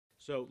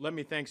So let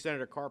me thank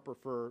Senator Carper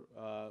for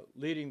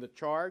leading the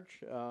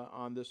charge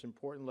on this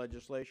important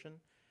legislation,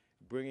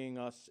 bringing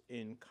us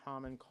in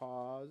common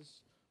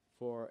cause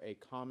for a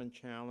common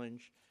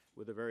challenge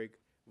with a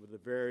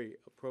very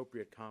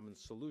appropriate common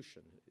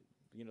solution.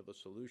 You know, the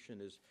solution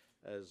is,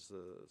 as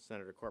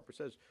Senator Carper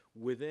says,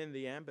 within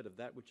the ambit of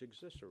that which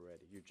exists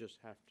already. You just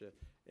have to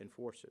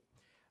enforce it.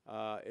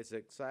 It's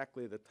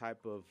exactly the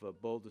type of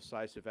bold,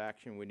 decisive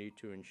action we need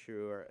to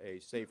ensure a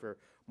safer,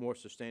 more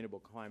sustainable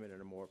climate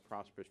and a more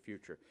prosperous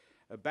future.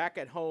 Back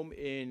at home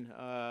in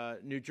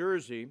New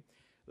Jersey,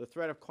 the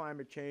threat of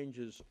climate change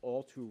is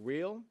all too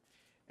real,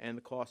 and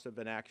the cost of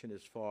inaction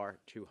is far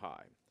too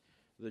high.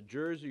 The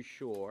Jersey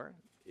Shore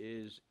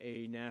is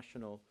a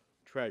national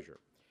treasure,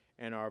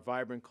 and our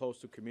vibrant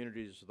coastal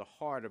communities are the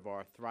heart of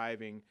our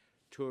thriving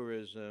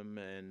tourism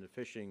and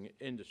fishing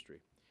industry.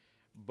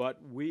 But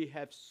we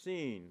have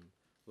seen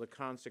the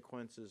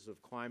consequences of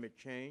climate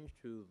change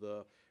to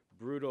the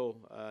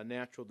brutal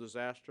natural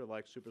disaster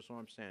like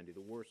Superstorm Sandy,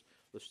 the worst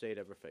the state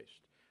ever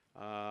faced.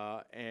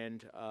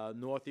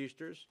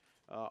 Northeasters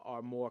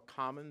are more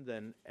common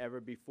than ever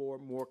before,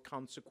 more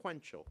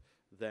consequential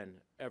than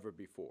ever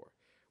before.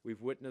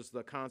 We've witnessed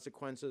the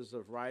consequences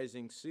of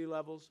rising sea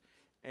levels,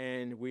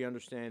 and we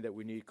understand that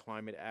we need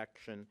climate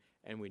action,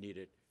 and we need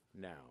it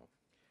now.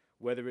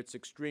 Whether it's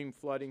extreme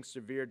flooding,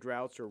 severe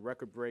droughts, or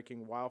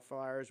record-breaking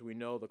wildfires, we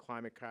know the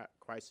climate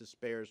crisis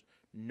spares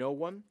no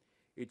one.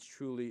 It's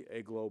truly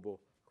a global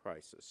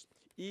crisis.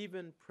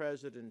 Even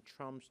President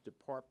Trump's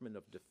Department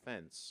of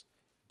Defense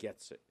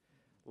gets it.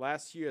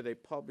 Last year, they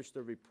published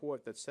a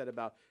report that said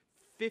about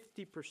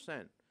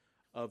 50%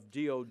 of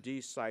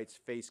DoD sites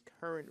face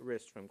current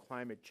risks from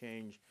climate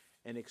change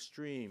and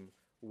extreme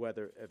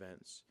weather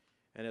events.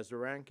 And as the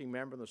ranking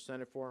member of the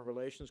Senate Foreign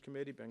Relations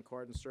Committee, Ben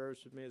Cardin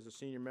serves with me as a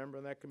senior member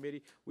of that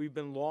committee, we've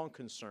been long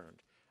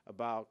concerned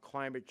about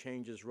climate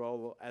change's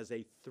role as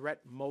a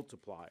threat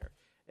multiplier,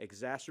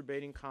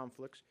 exacerbating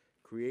conflicts,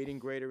 creating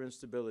greater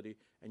instability,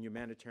 and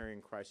humanitarian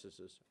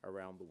crises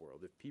around the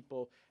world. If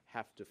people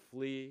have to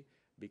flee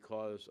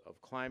because of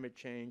climate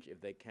change,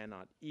 if they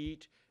cannot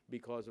eat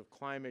because of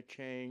climate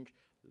change,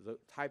 the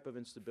type of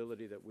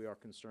instability that we are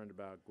concerned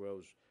about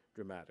grows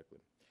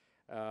dramatically.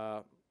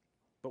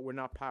 But we're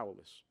not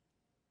powerless.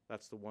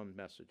 That's the one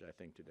message, I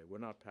think, today. We're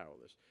not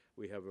powerless.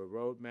 We have a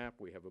roadmap,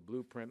 we have a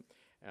blueprint,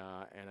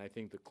 and I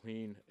think the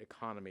Clean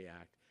Economy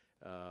Act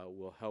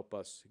will help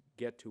us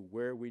get to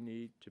where we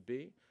need to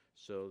be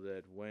so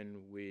that when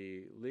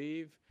we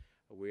leave,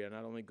 we are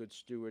not only good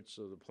stewards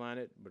of the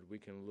planet, but we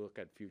can look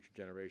at future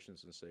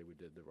generations and say we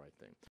did the right thing.